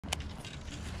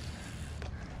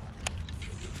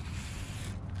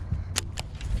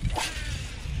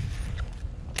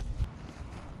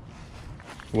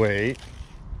Wait.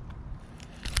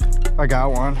 I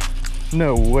got one.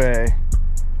 No way.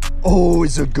 Oh,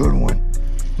 it's a good one.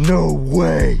 No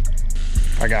way.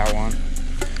 I got one.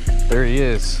 There he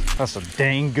is. That's a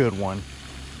dang good one.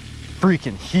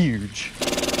 Freaking huge.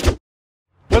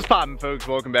 What's poppin', folks?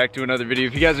 Welcome back to another video.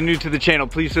 If you guys are new to the channel,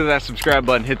 please hit that subscribe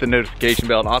button, hit the notification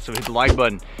bell, and also hit the like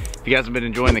button if you guys have been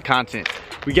enjoying the content.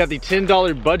 We got the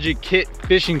 $10 budget kit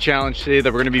fishing challenge today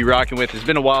that we're gonna be rocking with. It's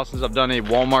been a while since I've done a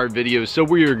Walmart video, so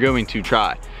we are going to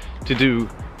try to do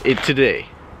it today.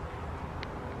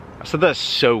 I said that's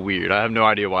so weird. I have no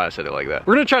idea why I said it like that.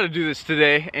 We're gonna try to do this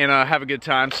today and have a good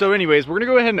time. So anyways, we're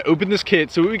gonna go ahead and open this kit,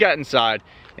 so what we got inside,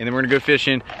 and then we're gonna go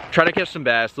fishing, try to catch some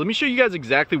bass. Let me show you guys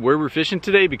exactly where we're fishing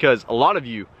today because a lot of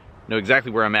you know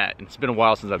exactly where I'm at, and it's been a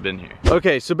while since I've been here.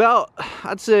 Okay, so about,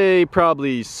 I'd say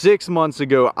probably 6 months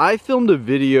ago, I filmed a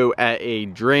video at a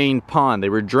drained pond. They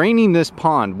were draining this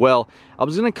pond. Well, I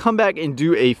was gonna come back and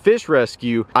do a fish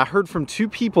rescue. I heard from 2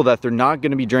 people that they're not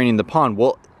gonna be draining the pond.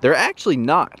 Well, they're actually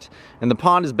not. And the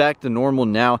pond is back to normal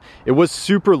now. It was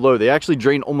super low. They actually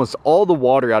drained almost all the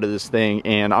water out of this thing,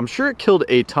 and I'm sure it killed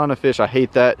a ton of fish. I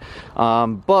hate that.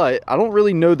 But I don't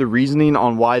really know the reasoning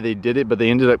on why they did it, but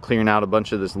they ended up clearing out a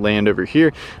bunch of this land over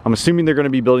here. I'm assuming they're gonna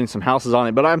be building some houses on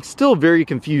it, but I'm still very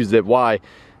confused at why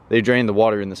they drained the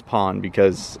water in this pond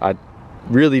because I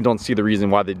really don't see the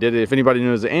reason why they did it. If anybody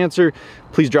knows the answer,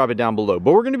 please drop it down below.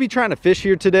 But we're gonna be trying to fish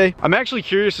here today. I'm actually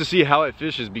curious to see how it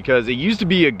fishes because it used to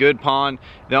be a good pond,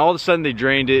 then all of a sudden they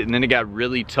drained it and then it got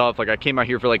really tough. Like I came out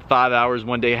here for like 5 hours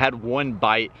one day, had one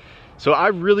bite. So I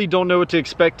really don't know what to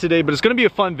expect today, but it's gonna be a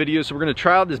fun video. So we're gonna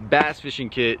try out this bass fishing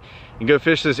kit and go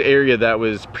fish this area that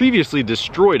was previously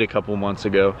destroyed a couple months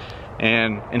ago,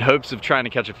 and in hopes of trying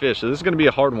to catch a fish. So this is gonna be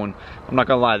a hard one. I'm not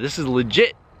gonna lie, this is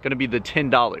legit gonna be the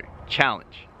 $10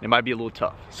 challenge. It might be a little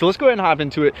tough. So let's go ahead and hop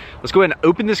into it. Let's go ahead and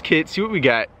open this kit, see what we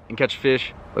got, and catch a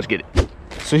fish. Let's get it.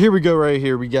 So here we go right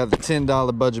here. We got the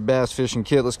 $10 budget bass fishing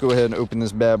kit. Let's go ahead and open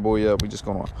this bad boy up. We just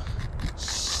gonna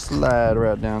slide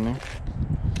right down there.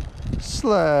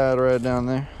 Slide right down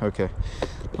there. Okay.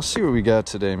 Let's see what we got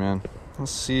today, man.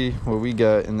 Let's see what we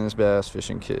got in this bass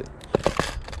fishing kit.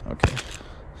 Okay.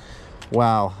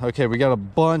 Wow. Okay, we got a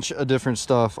bunch of different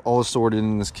stuff all sorted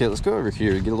in this kit. Let's go over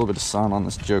here and get a little bit of sun on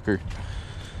this joker.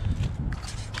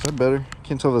 Is that better?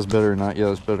 Can't tell if that's better or not. Yeah,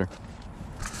 that's better.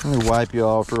 Let me wipe you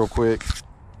off real quick.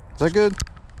 Is that good?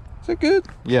 Is that good?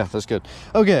 Yeah, that's good.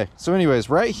 Okay, so anyways,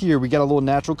 right here we got a little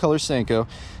natural color Senko.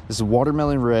 This is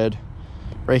watermelon red.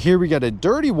 Right here we got a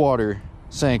dirty water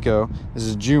Senko. This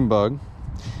is June bug.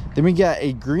 Then we got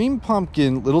a green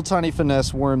pumpkin, little tiny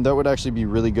finesse worm. That would actually be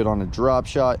really good on a drop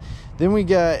shot. Then we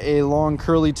got a long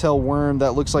curly tail worm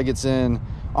that looks like it's in,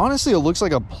 honestly, it looks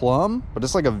like a plum, but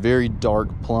it's like a very dark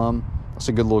plum. That's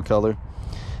a good little color.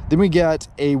 Then we got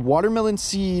a watermelon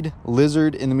seed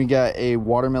lizard, and then we got a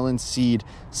watermelon seed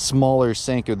smaller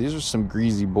Senko. These are some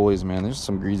greasy boys, man. There's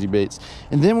some greasy baits.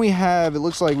 And then we have, it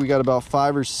looks like we got about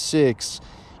 5 or 6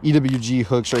 EWG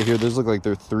hooks right here. Those look like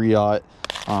they're 3/0.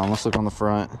 Let's look on the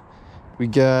front. We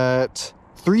got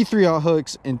 3 3/0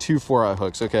 hooks and 2 4/0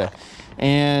 hooks. Okay.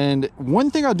 And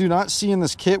one thing I do not see in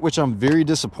this kit, which I'm very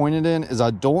disappointed in, is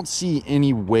I don't see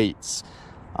any weights.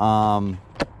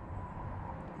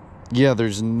 Yeah,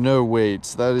 there's no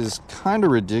weights. That is kind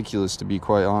of ridiculous, to be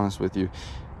quite honest with you.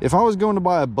 If I was going to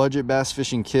buy a budget bass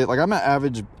fishing kit, like I'm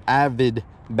an avid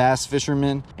bass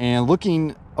fisherman, and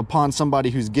looking upon somebody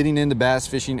who's getting into bass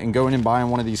fishing and going and buying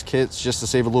one of these kits just to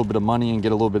save a little bit of money and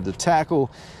get a little bit of the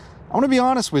tackle, I'm gonna be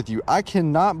honest with you, I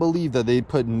cannot believe that they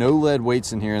put no lead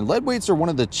weights in here, and lead weights are one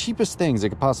of the cheapest things they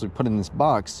could possibly put in this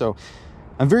box. So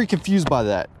I'm very confused by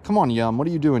that. Come on, Yum, what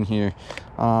are you doing here?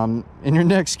 In your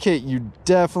next kit, you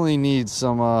definitely need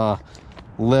some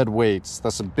lead weights.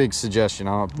 That's a big suggestion.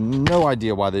 I have no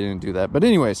idea why they didn't do that. But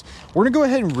anyways, we're gonna go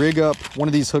ahead and rig up one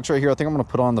of these hooks right here. I think I'm gonna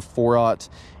put on the 4/0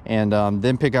 and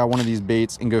then pick out one of these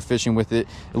baits and go fishing with it.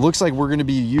 It looks like we're gonna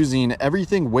be using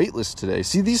everything weightless today.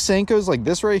 See these Senkos, like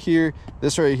this right here,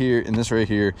 and this right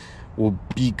here will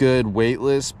be good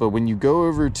weightless, but when you go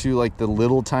over to like the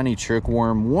little tiny trick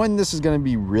worm, one, this is going to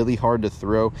be really hard to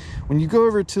throw. When you go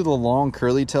over to the long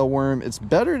curly tail worm, it's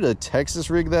better to Texas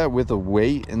rig that with a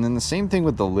weight, and then the same thing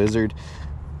with the lizard.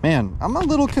 Man, I'm a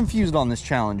little confused on this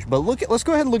challenge, but let's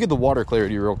go ahead and look at the water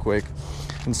clarity real quick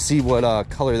and see what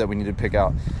color that we need to pick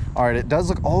out. All right, it does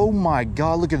look, oh my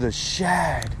god, look at the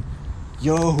shad.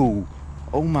 Yo,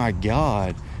 oh my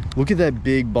god. Look at that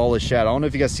big ball of shad. I don't know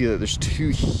if you guys see that. There's 2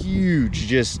 huge,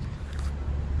 just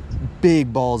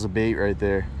big balls of bait right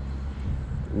there.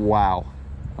 Wow.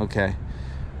 Okay.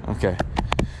 Okay.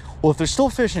 Well, if they're still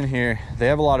fishing here, they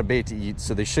have a lot of bait to eat,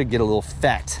 so they should get a little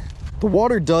fat. The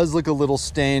water does look a little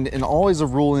stained, and always a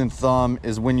rule in thumb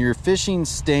is when you're fishing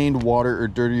stained water or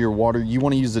dirtier water, you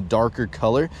want to use a darker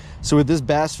color. So with this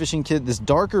bass fishing kit, this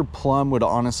darker plum would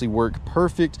honestly work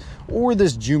perfect, or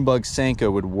this Junebug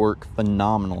Senko would work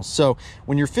phenomenal. So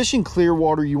when you're fishing clear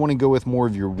water, you want to go with more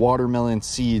of your watermelon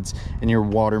seeds and your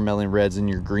watermelon reds and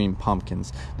your green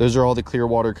pumpkins. Those are all the clear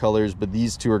water colors, but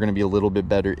these two are going to be a little bit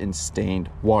better in stained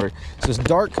water. So it's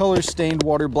dark color stained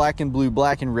water, black and blue,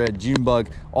 black and red, Junebug,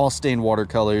 all stained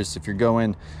watercolors. If you're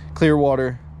going clear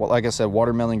water, well, like I said,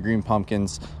 watermelon, green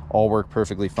pumpkins, all work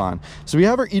perfectly fine. So we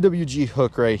have our EWG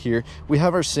hook right here. We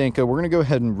have our Senko. We're gonna go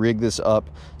ahead and rig this up.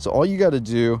 So all you gotta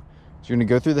do is you're gonna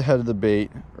go through the head of the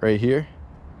bait right here,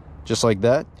 just like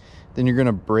that. Then you're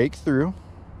gonna break through,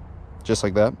 just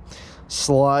like that.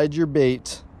 Slide your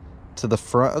bait to the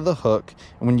front of the hook.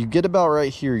 And when you get about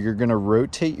right here, you're gonna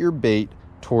rotate your bait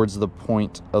towards the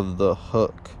point of the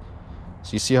hook.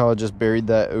 So you see how I just buried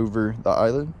that over the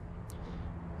eyelid?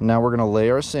 Now we're gonna lay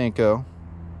our Senko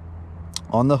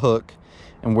on the hook,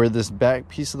 and where this back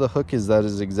piece of the hook is, that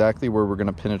is exactly where we're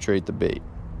gonna penetrate the bait.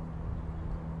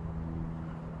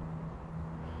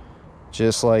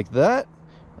 Just like that.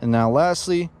 And now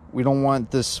lastly, we don't want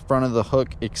this front of the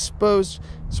hook exposed,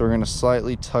 so we're gonna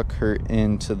slightly tuck her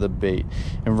into the bait.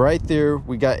 And right there,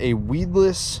 we got a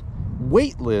weedless,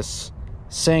 weightless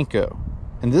Senko.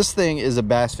 And this thing is a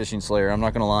bass fishing slayer, I'm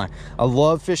not gonna lie. I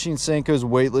love fishing Senkos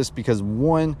weightless because,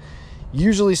 one,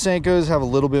 usually Senkos have a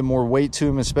little bit more weight to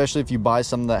them, especially if you buy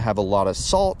some that have a lot of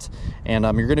salt, and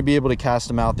you're gonna be able to cast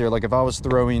them out there. Like if I was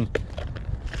throwing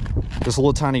this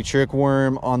little tiny trick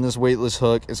worm on this weightless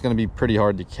hook, it's going to be pretty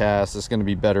hard to cast. It's going to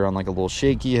be better on like a little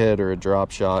shaky head or a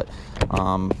drop shot.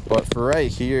 But for right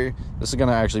here, this is going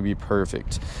to actually be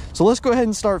perfect. So let's go ahead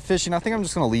and start fishing. I think I'm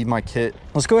just going to leave my kit.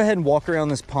 Let's go ahead and walk around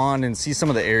this pond and see some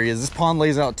of the areas. This pond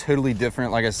lays out totally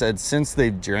different, like I said, since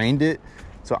they've drained it.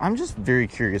 So I'm just very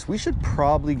curious. We should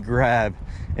probably grab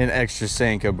an extra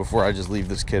Senko before I just leave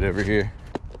this kit over here.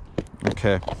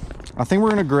 Okay, I think we're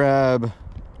going to grab...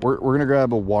 We're gonna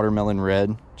grab a watermelon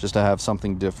red just to have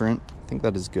something different. I think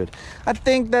that is good. I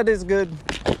think that is good.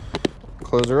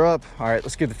 Close her up. All right,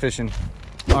 let's get the fishing.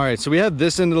 All right, so we have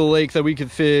this end of the lake that we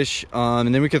could fish,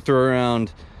 and then we could throw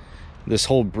around this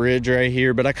whole bridge right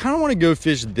here, but I kind of want to go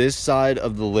fish this side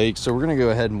of the lake, so we're gonna go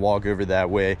ahead and walk over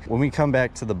that way. When we come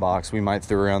back to the box, we might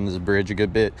throw around this bridge a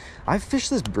good bit. I've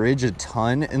fished this bridge a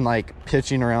ton and like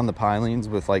pitching around the pilings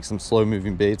with like some slow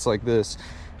moving baits like this,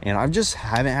 and I just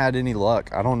haven't had any luck.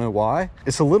 I don't know why.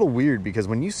 It's a little weird because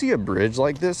when you see a bridge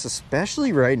like this,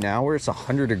 especially right now where it's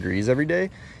 100 degrees every day,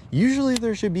 usually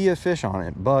there should be a fish on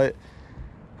it, but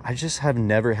I just have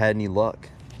never had any luck.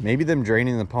 Maybe them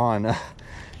draining the pond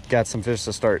got some fish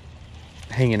to start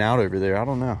hanging out over there. I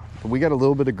don't know. But we got a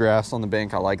little bit of grass on the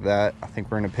bank. I like that. I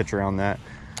think we're gonna pitch around that.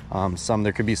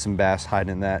 There could be some bass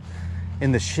hiding that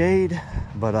in the shade,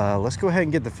 but let's go ahead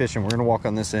and get the fishing. We're gonna walk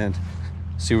on this end,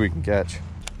 see what we can catch.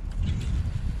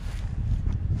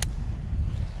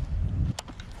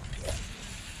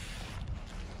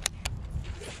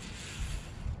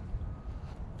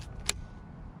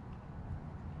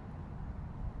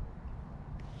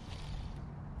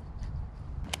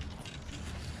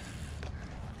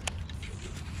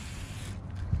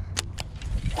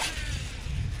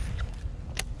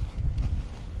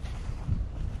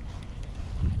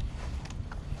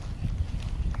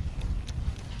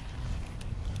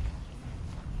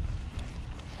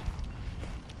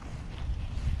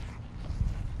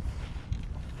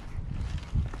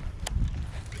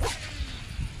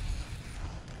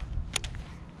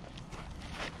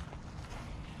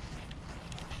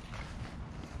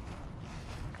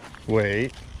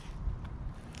 Wait,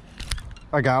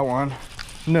 I got one.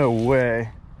 No way.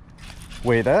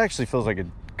 Wait, that actually feels like a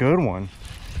good one.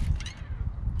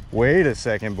 Wait a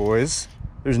second, boys.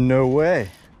 There's no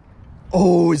way.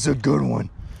 Oh, it's a good one.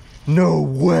 No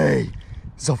way.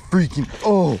 It's a freaking,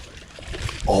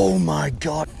 oh my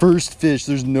God. First fish,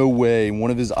 there's no way.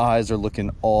 One of his eyes are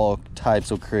looking all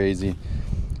types of crazy.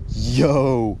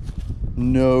 Yo,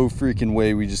 no freaking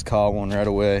way we just caught one right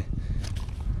away.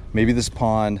 Maybe this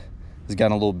pond has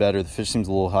gotten a little better. The fish seems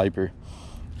a little hyper.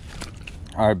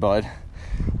 All right, bud,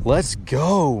 let's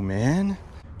go, man.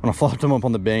 When I flopped him up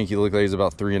on the bank, he looked like he's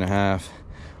about 3.5.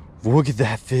 Look at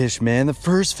that fish, man. The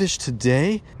first fish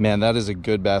today. Man, that is a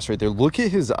good bass right there. Look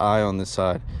at his eye on this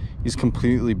side. He's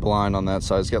completely blind on that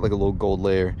side. He's got like a little gold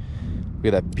layer.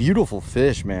 Look at that beautiful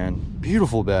fish, man.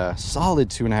 Beautiful bass. Solid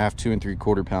 2.5, 2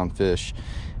 3/4 pound fish.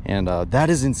 And that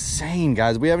is insane,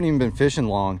 guys. We haven't even been fishing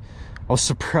long. I was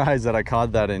surprised that I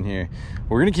caught that in here.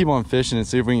 We're gonna keep on fishing and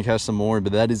see if we can catch some more,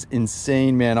 but that is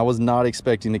insane, man. I was not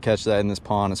expecting to catch that in this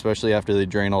pond, especially after they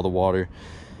drain all the water.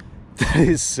 That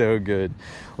is so good.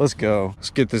 Let's go. Let's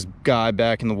get this guy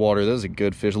back in the water. That was a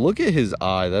good fish. Look at his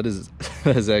eye. That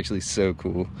is actually so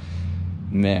cool.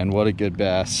 Man, what a good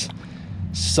bass.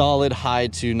 Solid high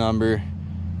 2 number.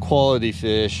 Quality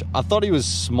fish. I thought he was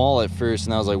small at first,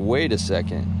 and I was like, wait a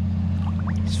second.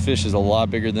 This fish is a lot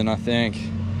bigger than I think.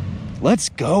 Let's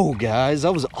go, guys.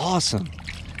 That was awesome.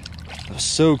 That was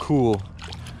so cool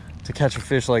to catch a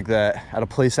fish like that at a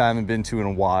place I haven't been to in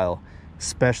a while,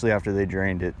 especially after they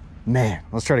drained it. Man,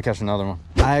 let's try to catch another one.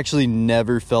 I actually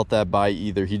never felt that bite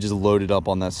either. He just loaded up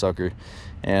on that sucker.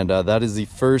 And that is the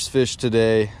first fish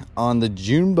today on the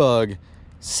Junebug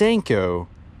Senko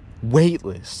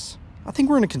weightless. I think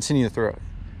we're gonna continue to throw it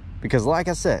because like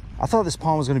I said, I thought this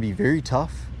pond was gonna be very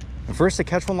tough. And for us to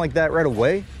catch one like that right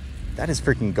away, that is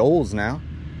freaking goals now.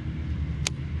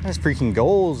 That's freaking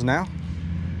goals now.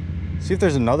 See if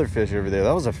there's another fish over there.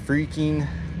 That was a freaking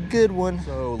good one.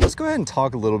 So let's go ahead and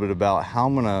talk a little bit about how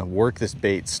I'm gonna work this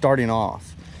bait starting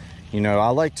off. You know, I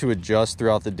like to adjust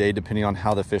throughout the day depending on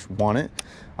how the fish want it.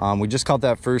 We just caught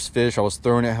that first fish. I was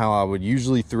throwing it how I would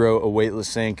usually throw a weightless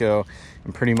Senko,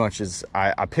 and pretty much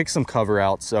I picked some cover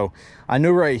out. So I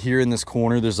know right here in this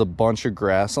corner there's a bunch of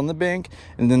grass on the bank,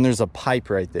 and then there's a pipe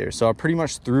right there. So I pretty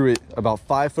much threw it about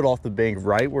 5 foot off the bank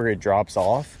right where it drops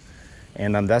off,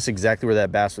 and that's exactly where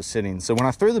that bass was sitting. So when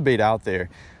I throw the bait out there,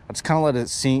 I just kind of let it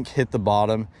sink, hit the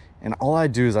bottom, and all I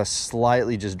do is I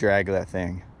slightly just drag that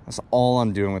thing. That's all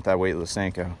I'm doing with that weightless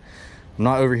Senko. I'm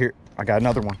not over here. I got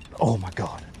another one. Oh my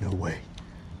God, no way.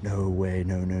 No way,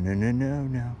 no, no, no, no, no,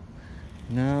 no.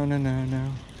 No, no, no,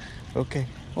 no. Okay,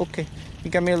 okay.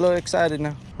 You got me a little excited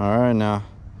now. All right, now.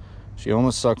 She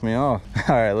almost sucked me off.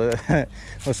 All right,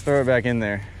 let's throw it back in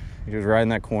there. He was right in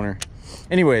that corner.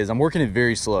 Anyways, I'm working it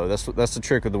very slow. That's the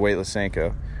trick with the weightless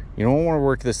Senko. You don't want to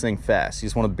work this thing fast. You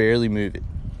just want to barely move it.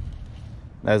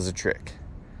 That is the trick.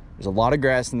 There's a lot of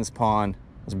grass in this pond.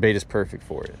 This bait is perfect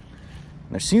for it.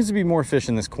 And there seems to be more fish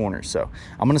in this corner. So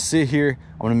I'm going to sit here.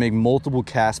 I'm going to make multiple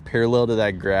casts parallel to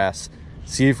that grass.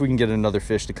 See if we can get another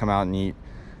fish to come out and eat.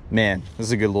 Man, this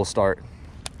is a good little start.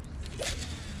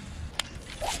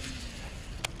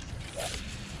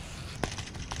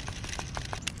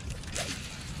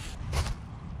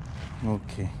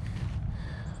 Okay.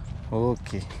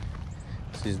 Okay.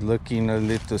 She's looking a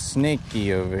little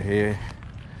snaky over here.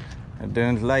 I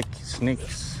don't like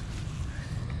snakes.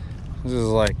 This is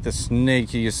like the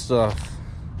snakiest stuff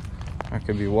I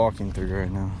could be walking through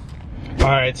right now. All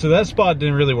right, so that spot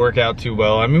didn't really work out too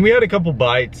well. I mean, we had a couple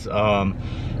bites.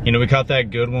 You know, we caught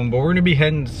that good one, but we're gonna be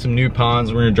heading to some new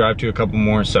ponds. We're gonna drive to a couple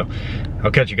more, so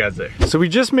I'll catch you guys there. So we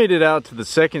just made it out to the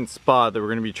second spot that we're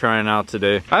gonna be trying out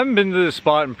today. I haven't been to this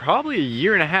spot in probably a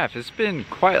year and a half. It's been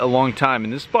quite a long time,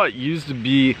 and this spot used to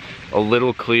be a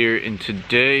little clear, and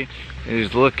today it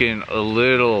is looking a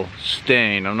little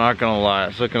stained. I'm not gonna lie,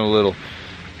 it's looking a little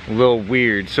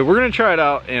weird. So we're gonna try it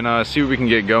out and see what we can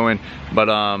get going. But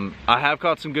I have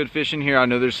caught some good fish in here. I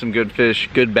know there's some good fish,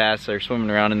 good bass that are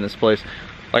swimming around in this place.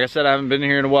 Like I said, I haven't been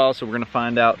here in a while, so we're gonna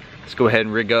find out. Let's go ahead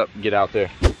and rig up, get out there.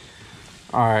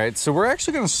 All right, so we're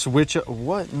actually gonna switch up.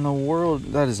 What in the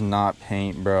world? That is not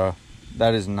paint, bro.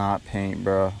 That is not paint,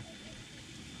 bro.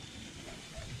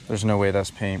 There's no way that's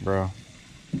paint, bro.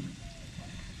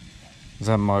 Is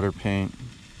that mud or paint?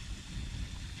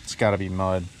 It's gotta be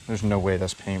mud. There's no way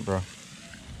that's paint, bro.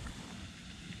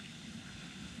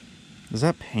 Is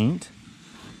that paint?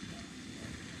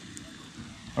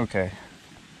 Okay.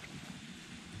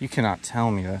 You cannot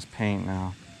tell me that's paint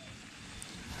now.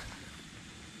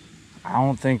 I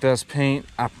don't think that's paint.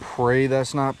 I pray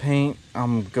that's not paint.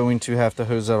 I'm going to have to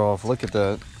hose that off. Look at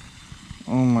that.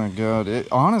 Oh my God. It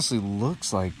honestly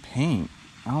looks like paint.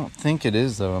 I don't think it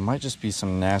is though. It might just be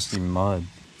some nasty mud.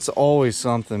 It's always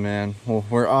something, man. Well,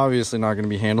 we're obviously not going to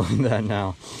be handling that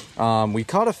now. We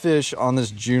caught a fish on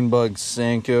this Junebug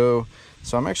Senko.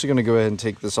 So I'm actually going to go ahead and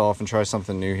take this off and try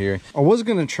something new here. I was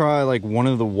going to try like one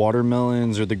of the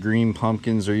watermelons or the green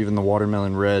pumpkins or even the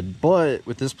watermelon red. But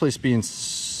with this place being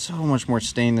so much more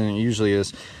stained than it usually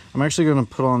is, I'm actually going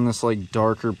to put on this like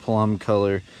darker plum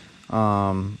color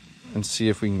and see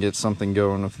if we can get something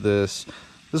going with this.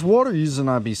 This water used to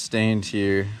not be stained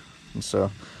here. And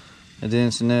so I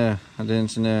didn't know.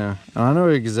 And I know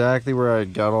exactly where I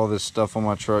got all this stuff on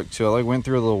my truck too. I like went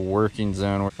through a little working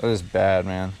zone. That is bad,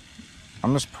 man.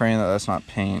 I'm just praying that that's not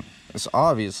paint. It's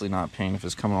obviously not paint if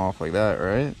it's coming off like that,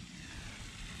 right?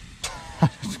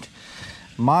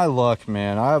 My luck,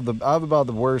 man. I have about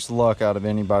the worst luck out of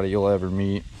anybody you'll ever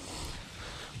meet.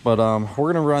 But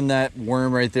we're gonna run that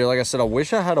worm right there. Like I said, I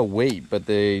wish I had a weight, but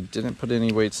they didn't put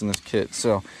any weights in this kit.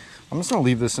 So I'm just gonna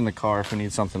leave this in the car. If we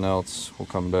need something else, we'll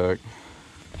come back.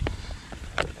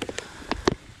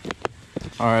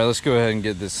 All right, let's go ahead and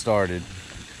get this started.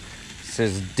 It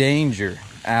says danger,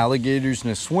 alligators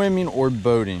no swimming or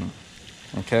boating.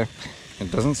 Okay,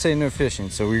 it doesn't say no fishing,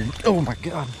 so oh my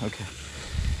God, okay.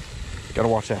 Gotta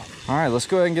watch out. All right, let's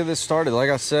go ahead and get this started. Like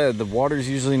I said, the water's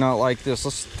usually not like this.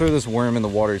 Let's throw this worm in the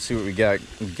water and see what we got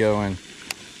going.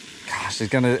 Gosh, we're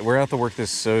gonna have to work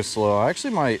this so slow. I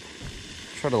actually might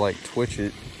try to like twitch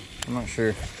it. I'm not sure.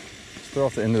 Let's throw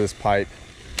off the end of this pipe.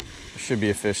 There should be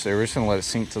a fish there. We're just gonna let it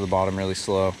sink to the bottom really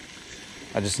slow.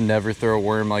 I just never throw a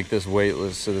worm like this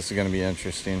weightless, so this is gonna be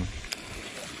interesting.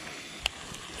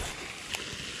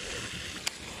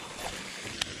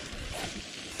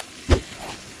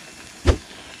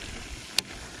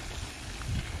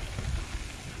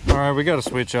 All right, we got to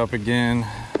switch up again.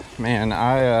 Man,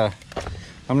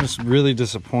 I'm just really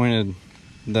disappointed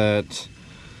that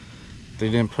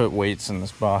they didn't put weights in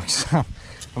this box.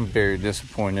 I'm very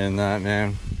disappointed in that,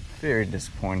 man. Very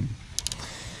disappointed.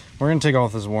 We're gonna take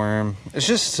off this worm. It's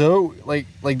just so like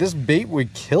this bait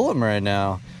would kill him right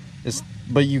now.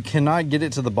 But you cannot get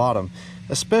it to the bottom,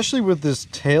 especially with this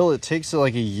tail. It takes it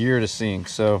like a year to sink.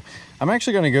 So I'm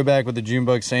actually going to go back with the June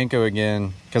Bug Senko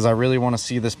again, because I really want to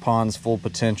see this pond's full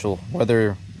potential,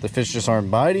 whether the fish just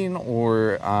aren't biting,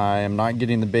 or I am not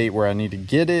getting the bait where I need to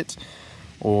get it,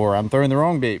 or I'm throwing the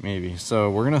wrong bait maybe.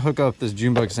 So we're going to hook up this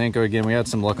June Bug Senko again. We had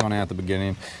some luck on it at the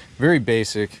beginning, very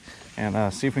basic,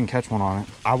 and see if we can catch one on it.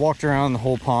 I walked around the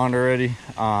whole pond already.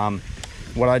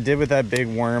 What I did with that big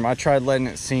worm, I tried letting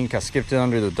it sink. I skipped it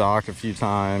under the dock a few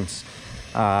times.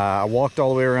 I walked all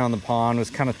the way around the pond, was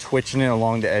kind of twitching it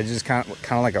along the edges, kind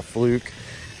of like a fluke.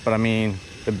 But I mean,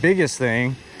 the biggest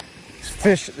thing is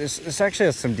fish. This actually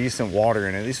has some decent water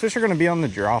in it. These fish are going to be on the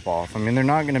drop off. I mean, they're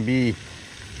not going to be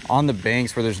on the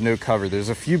banks where there's no cover. There's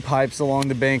a few pipes along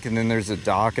the bank, and then there's a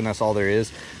dock, and that's all there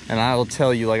is. And I will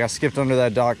tell you, like, I skipped under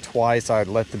that dock twice. I'd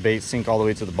let the bait sink all the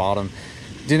way to the bottom.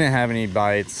 Didn't have any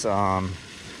bites.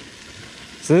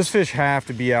 So this fish have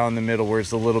to be out in the middle where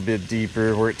it's a little bit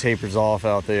deeper, where it tapers off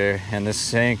out there. And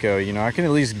this Senko, you know, I can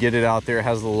at least get it out there. It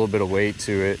has a little bit of weight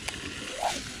to it.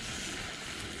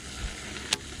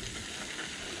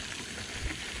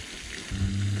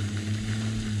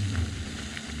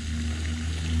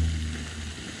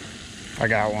 I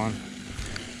got one.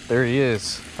 There he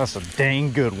is. That's a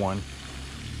dang good one.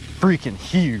 Freaking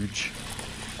huge.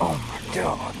 Oh my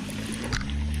God.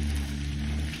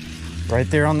 Right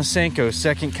there on the Senko,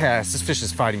 second cast. This fish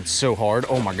is fighting so hard.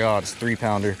 Oh my God, it's a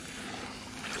 3-pounder.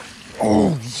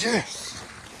 Oh yes.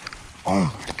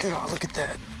 Oh my God, look at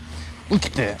that. Look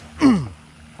at that.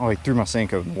 Oh, I threw my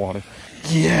Senko in the water.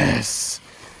 Yes.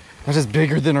 That is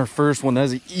bigger than our first one. That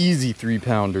is an easy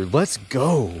 3-pounder. Let's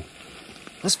go.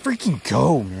 Let's freaking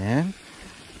go, man.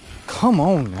 Come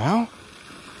on now.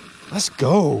 Let's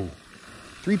go.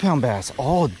 3-pound bass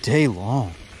all day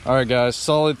long. All right, guys,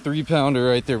 solid 3-pounder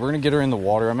right there. We're gonna get her in the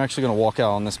water. I'm actually gonna walk out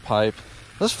on this pipe.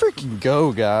 Let's freaking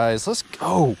go, guys. Let's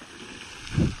go.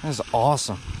 That's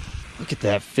awesome. Look at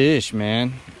that fish,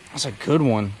 man. That's a good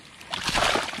one.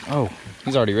 Oh,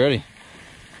 he's already ready.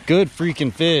 Good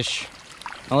freaking fish.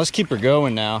 Now let's keep her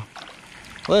going now.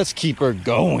 Let's keep her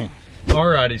going.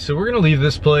 Alrighty, so we're gonna leave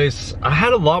this place. I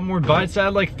had a lot more bites. I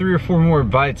had like 3 or 4 more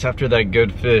bites after that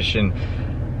good fish, and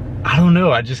I don't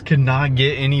know, I just could not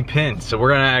get any pins. So we're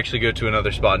gonna actually go to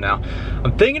another spot now.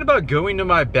 I'm thinking about going to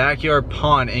my backyard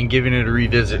pond and giving it a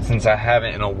revisit, since I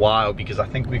haven't in a while, because I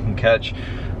think we can catch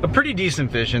a pretty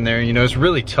decent fish in there. You know, it's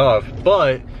really tough,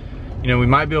 but you know, we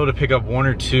might be able to pick up 1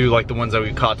 or 2 like the ones that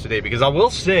we caught today, because I will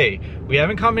say we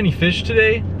haven't caught many fish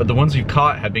today, but the ones we've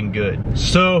caught have been good.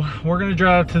 So we're gonna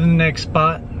drive to the next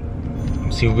spot,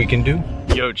 see what we can do.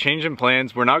 Yo, changing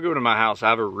plans. We're not going to my house. I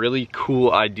have a really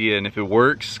cool idea, and if it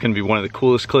works, it's gonna be one of the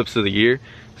coolest clips of the year.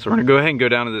 So we're gonna go ahead and go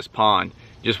down to this pond.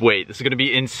 Just wait, this is gonna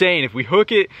be insane. If we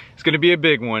hook it, it's gonna be a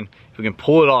big one. If we can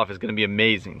pull it off, it's gonna be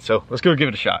amazing. So let's go give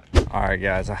it a shot. All right,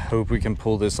 guys, I hope we can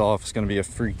pull this off. It's gonna be a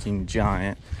freaking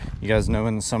giant. You guys know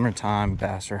in the summertime,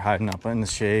 bass are hiding up in the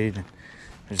shade.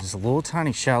 There's this little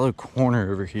tiny shallow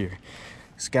corner over here.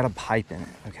 It's got a pipe in it,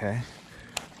 okay?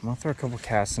 I'm gonna throw a couple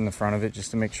casts in the front of it just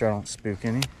to make sure I don't spook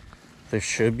any. There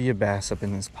should be a bass up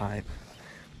in this pipe.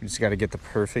 We just gotta get the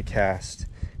perfect cast.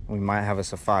 We might have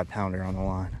us a 5-pounder on the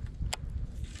line.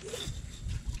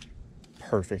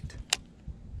 Perfect.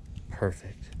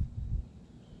 Perfect.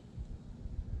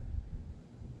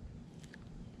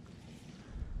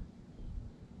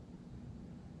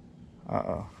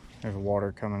 Uh-oh, there's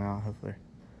water coming out. Hopefully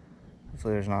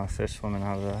there's not a fish swimming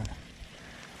out of that.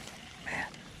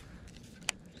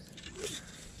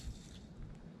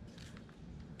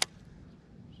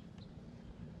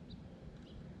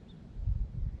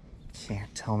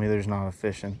 can't tell me there's not a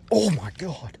fish in. Oh my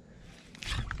God.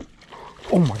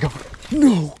 Oh my God.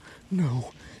 No,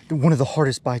 no. One of the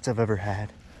hardest bites I've ever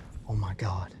had. Oh my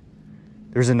God.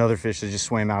 There's another fish that just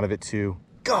swam out of it too.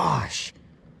 Gosh.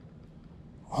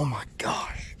 Oh my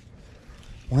gosh.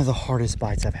 One of the hardest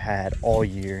bites I've had all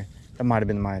year. That might have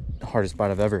been my hardest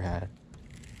bite I've ever had.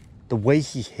 The way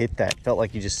he hit that felt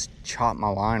like he just chopped my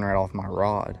line right off my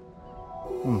rod.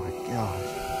 Oh my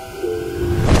gosh.